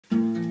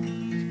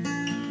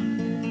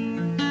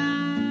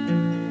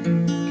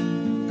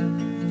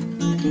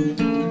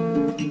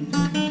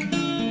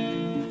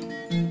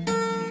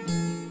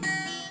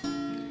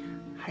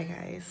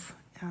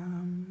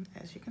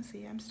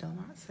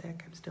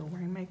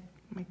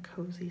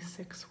cozy,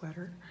 sick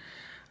sweater.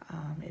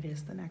 It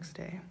is the next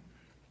day.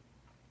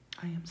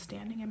 I am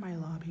standing in my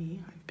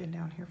lobby. I've been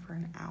down here for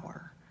an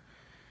hour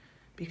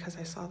because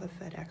I saw the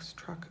FedEx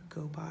truck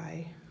go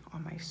by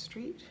on my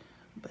street,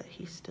 but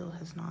he still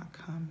has not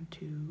come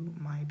to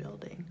my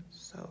building.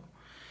 So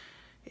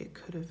it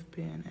could have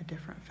been a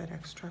different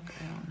FedEx truck.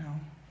 I don't know.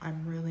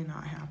 I'm really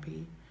not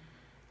happy.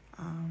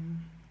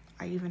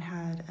 I even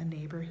had a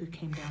neighbor who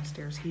came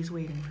downstairs. He's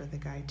waiting for the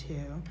guy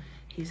too.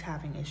 He's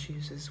having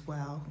issues as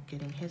well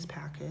getting his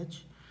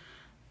package.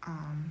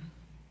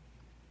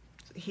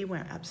 He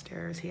went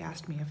upstairs. He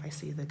asked me if I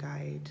see the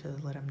guy to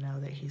let him know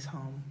that he's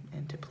home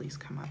and to please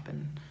come up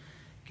and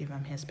give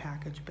him his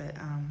package. But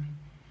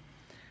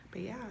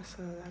yeah,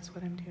 so that's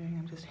what I'm doing.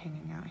 I'm just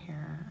hanging out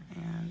here,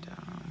 and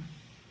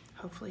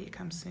hopefully it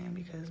comes soon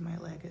because my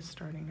leg is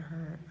starting to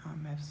hurt.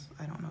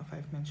 I don't know if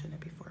I've mentioned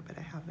it before, but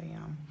I have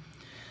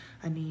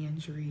a knee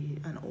injury,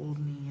 an old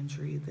knee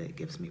injury that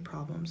gives me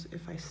problems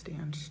if I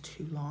stand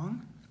too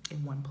long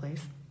in one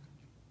place.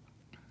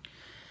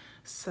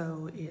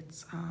 So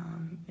it's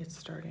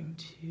starting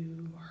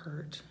to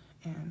hurt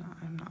and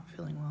I'm not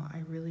feeling well. I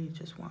really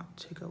just want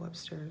to go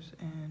upstairs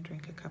and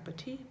drink a cup of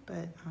tea,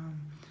 but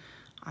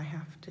I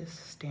have to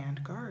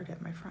stand guard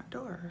at my front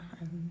door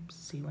and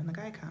see when the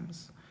guy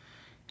comes.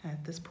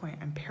 At this point,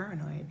 I'm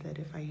paranoid that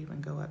if I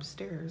even go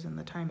upstairs and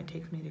the time it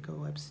takes me to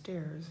go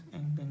upstairs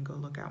and then go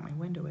look out my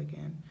window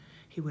again,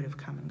 he would have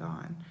come and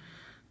gone.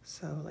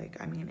 So like,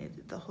 I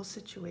mean, the whole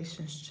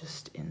situation is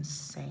just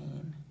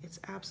insane. It's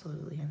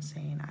absolutely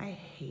insane. I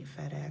hate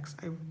FedEx.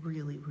 I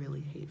really,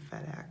 really hate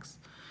FedEx.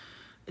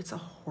 It's a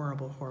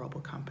horrible,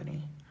 horrible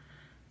company.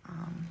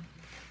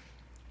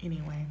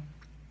 Anyway,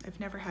 I've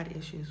never had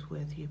issues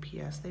with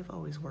UPS. They've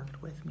always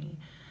worked with me.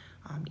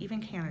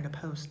 Even Canada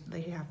Post,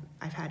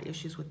 I've had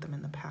issues with them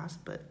in the past,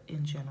 but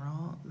in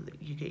general,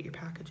 you get your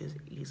packages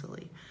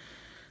easily.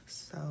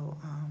 So,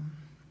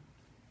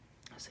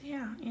 so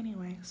yeah,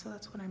 anyway, so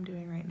that's what I'm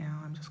doing right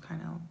now. I'm just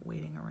kind of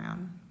waiting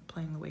around,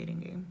 playing the waiting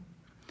game.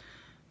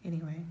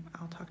 Anyway,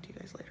 I'll talk to you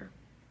guys later.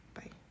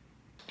 Bye.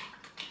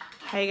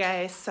 Hey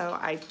guys, so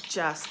I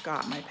just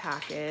got my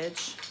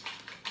package.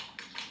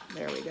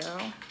 There we go.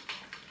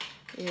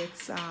 It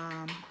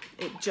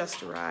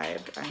just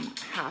arrived. I'm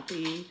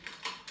happy.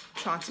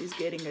 Chauncey's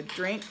getting a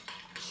drink.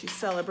 She's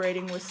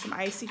celebrating with some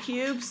icy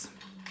cubes,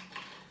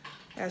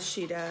 as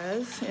she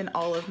does in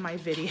all of my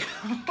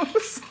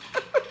videos.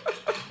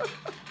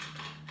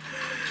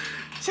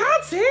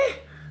 Chauncey!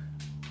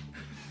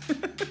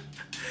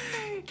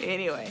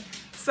 Anyway,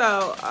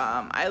 so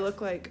I look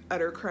like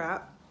utter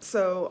crap.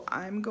 So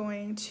I'm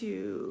going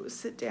to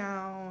sit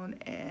down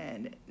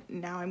and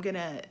now I'm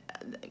gonna,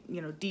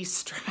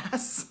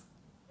 de-stress.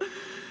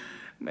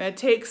 I'm gonna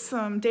take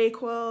some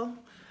Dayquil.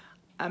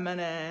 I'm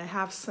gonna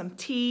have some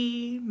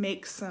tea,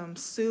 make some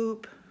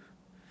soup,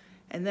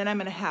 and then I'm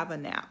gonna have a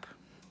nap.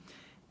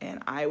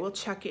 And I will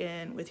check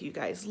in with you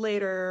guys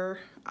later.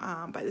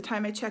 By the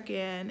time I check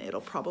in, it'll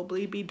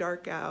probably be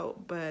dark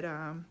out, but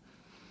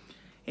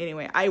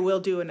anyway, I will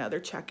do another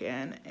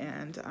check-in,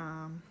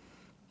 and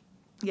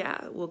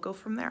yeah, we'll go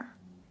from there.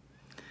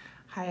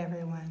 Hi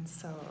everyone,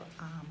 so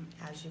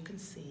as you can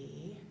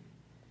see,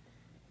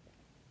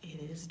 it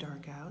is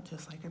dark out,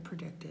 just like I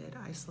predicted.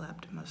 I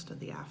slept most of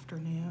the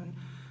afternoon.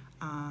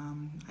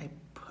 I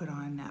put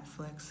on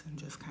Netflix and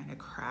just kind of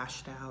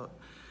crashed out.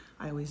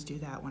 I always do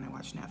that when I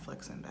watch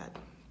Netflix in bed.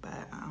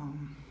 But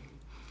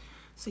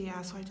so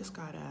yeah, so I just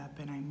got up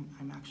and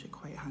I'm actually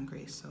quite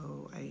hungry.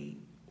 So I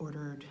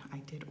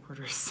did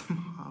order some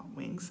hot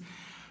wings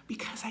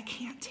because I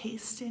can't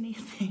taste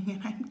anything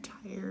and I'm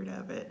tired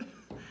of it.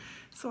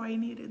 So I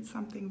needed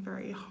something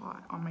very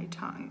hot on my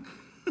tongue.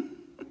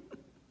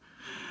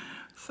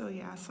 So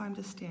yeah, so I'm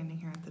just standing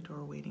here at the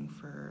door waiting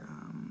for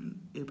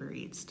Uber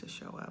Eats to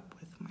show up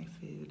with my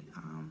food.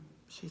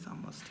 She's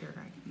almost here.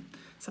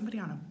 Somebody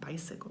on a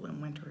bicycle in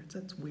winter,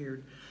 that's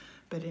weird.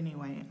 But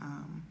anyway,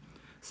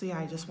 so yeah,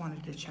 I just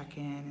wanted to check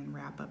in and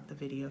wrap up the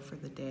video for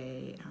the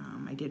day.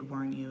 I did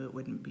warn you it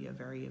wouldn't be a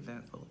very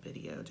eventful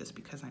video just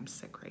because I'm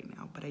sick right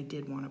now, but I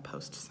did want to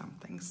post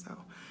something, so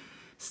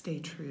stay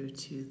true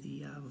to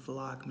the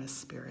Vlogmas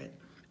spirit.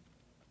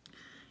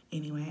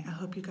 Anyway, I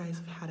hope you guys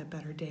have had a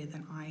better day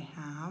than I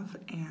have,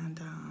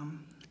 and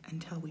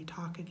until we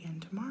talk again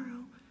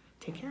tomorrow,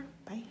 take care,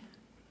 bye.